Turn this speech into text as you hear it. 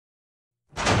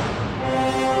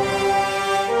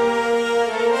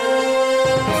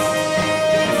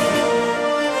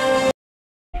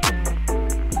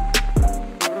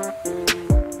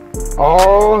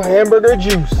hamburger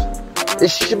juice.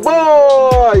 It's your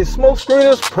boy, Smoke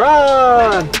Screeners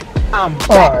Prime. I'm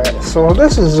back. Alright, so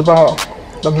this is about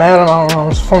the man at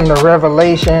arms from the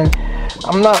Revelation.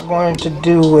 I'm not going to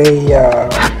do a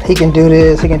he can do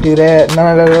this, he can do that,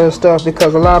 none of that other stuff,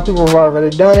 because a lot of people have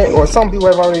already done it, or some people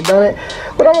have already done it.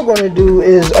 What I'm going to do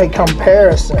is a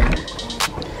comparison.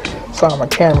 Sorry, my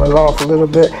camera's off a little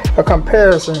bit. A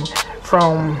comparison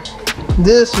from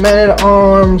this man at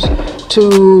arms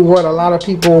to what a lot of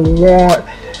people want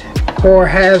or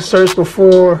have searched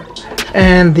before,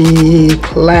 and the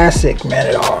classic man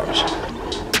at arms.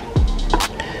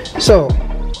 So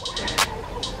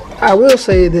I will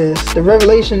say this: the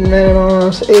Revelation man at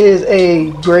arms is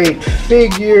a great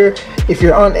figure. If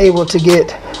you're unable to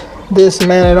get this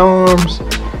man at arms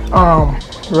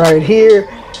right here,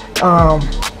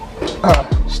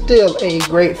 still a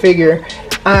great figure.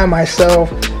 I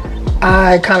myself,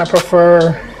 I kind of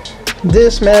prefer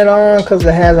this man at arms because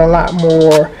it has a lot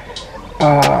more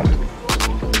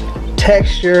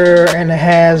texture and it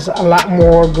has a lot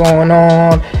more going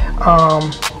on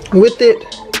with it.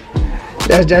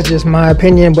 That's just my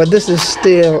opinion, but this is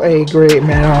still a great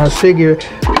man at arms figure.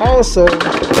 Also,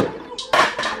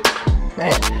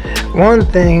 man, one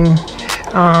thing,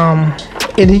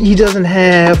 he doesn't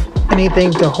have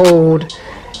anything to hold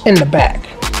in the back.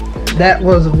 That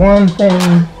was one thing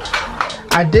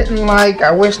I didn't like.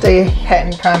 I wish they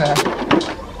hadn't kind of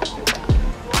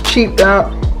cheaped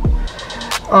out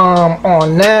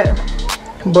on that,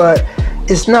 but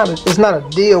it's not a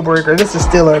deal breaker. This is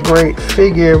still a great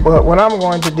figure. But what I'm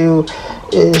going to do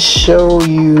is show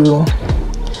you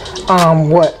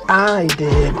what I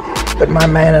did with my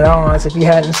man at arms, if you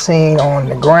hadn't seen on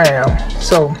the ground.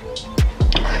 So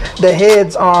the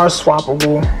heads are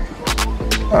swappable.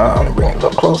 Let me bring it a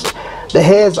little closer. The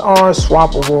heads are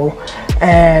swappable,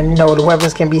 and the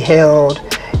weapons can be held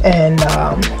and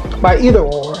by either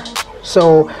or.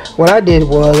 So what I did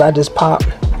was I just popped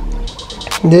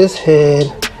this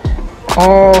head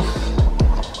off,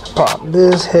 pop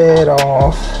this head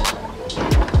off,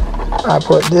 I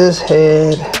put this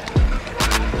head,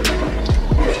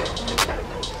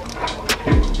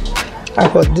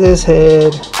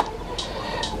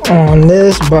 on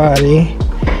this body,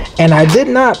 and I did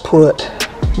not put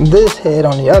this head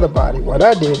on the other body. What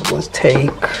I did was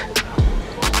take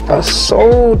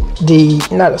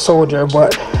not a soldier,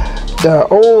 but the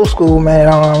old school man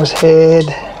at arms head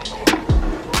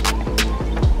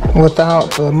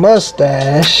without the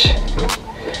mustache,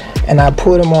 and I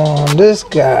put him on this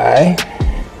guy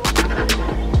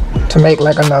to make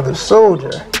like another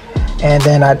soldier. And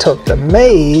then I took the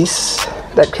mace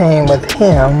that came with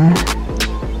him,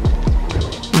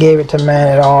 gave it to man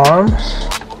at arms.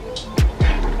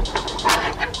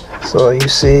 So you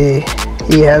see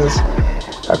he has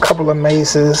a couple of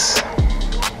maces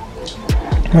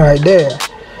right there.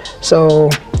 So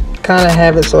kind of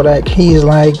have it so that he's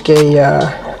like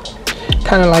a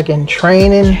kind of like in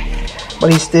training,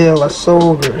 but he's still a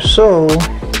soldier. So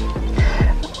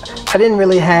I didn't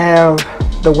really have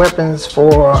the weapons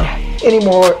for any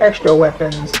more extra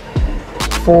weapons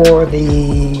for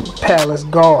the palace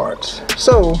guards.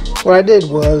 So what I did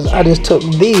was I just took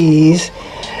these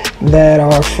that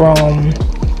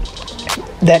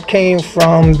came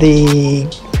from the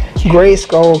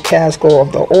Grayskull Castle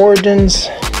of the Origins.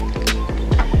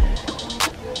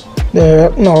 They're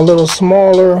a little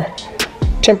smaller,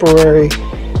 temporary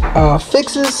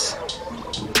fixes.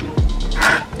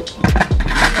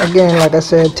 Again, like I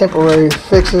said, temporary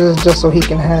fixes, just so he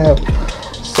can have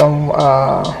some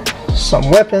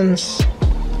weapons.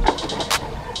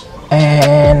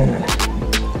 And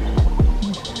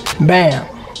bam,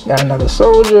 got another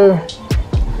soldier.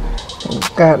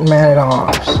 Got man at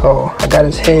arms. So I got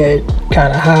his head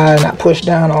kind of high, not pushed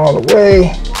down all the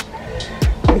way.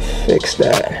 Fix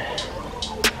that.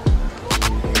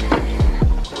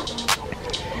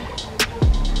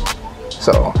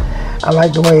 So I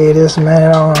like the way this man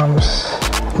at arms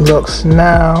looks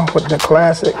now with the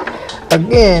classic.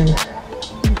 Again,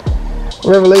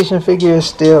 Revelation figure is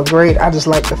still great. I just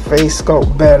like the face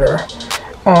sculpt better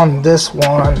on this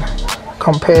one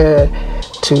compared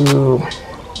to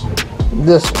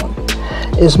this one.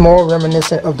 It's more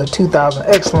reminiscent of the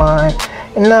 2000X line.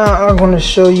 And now I'm going to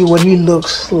show you what he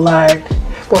looks like,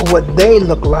 or what they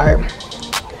look like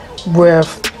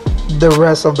with the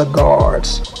rest of the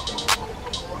guards.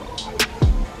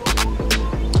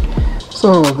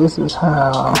 So this is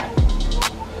how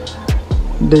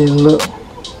they look.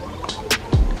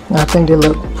 I think they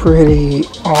look pretty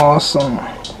awesome.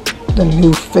 The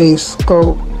new face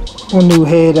sculpt, or new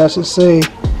head I should say,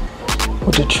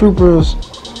 with the troopers.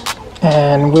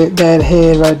 And with that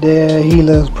head right there, he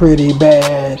looks pretty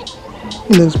bad.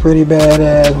 He looks pretty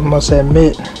badass, I must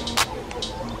admit.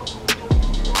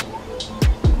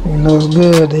 He looks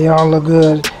good. They all look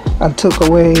good. I took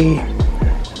away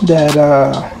that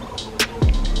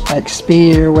like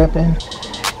spear weapon,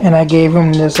 and I gave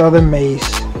him this other mace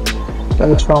that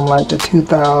was from like the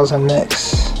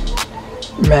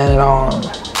 2000X Man-at-Arms.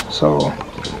 So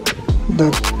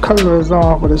the color is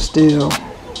off, but it's still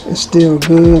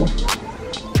good.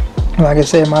 Like I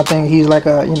said, my thing, he's like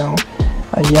a, you know,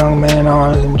 a young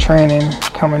Man-at-Arms in training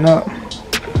coming up.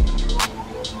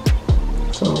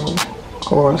 So of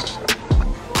course,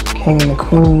 King and the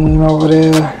Queen over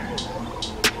there.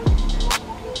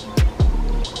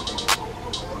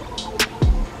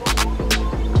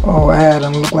 Oh,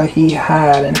 Adam look like he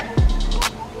hiding.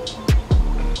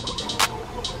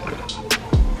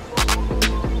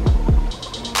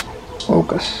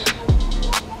 Focus.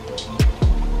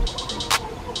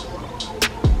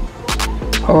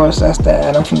 Of course, that's the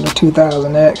Adam from the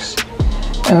 2000X.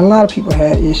 And a lot of people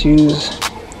had issues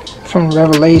from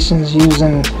Revelations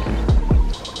using,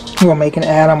 well, making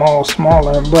Adam all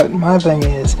smaller. But my thing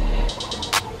is,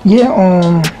 yeah,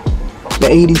 on the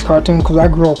 80s cartoon, because I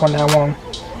grew up on that one,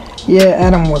 yeah,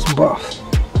 Adam was buff.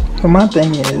 But my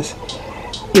thing is,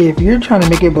 if you're trying to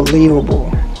make it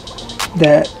believable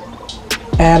that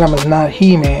Adam is not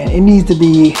He-Man, it needs to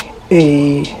be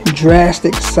a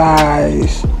drastic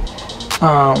size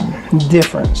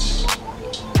difference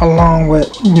along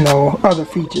with, you know, other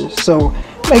features. So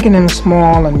making him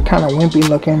small and kind of wimpy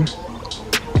looking,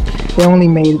 it only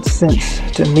made sense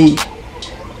to me.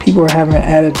 People are having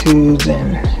attitudes,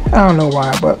 and I don't know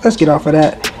why, but let's get off of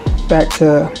that. Back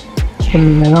to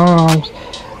him in arms.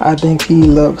 I think he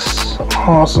looks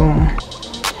awesome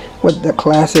with the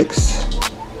classics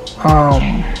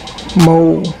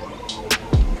mold,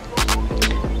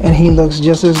 and he looks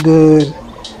just as good.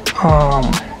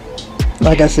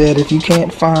 Like I said, if you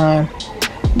can't find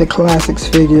the classics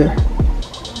figure,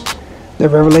 the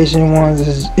Revelation ones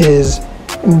is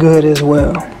good as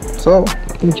well. So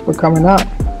thank you for coming out.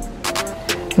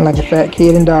 And like a fat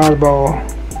kid in dodgeball,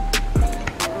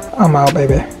 I'm out,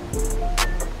 baby.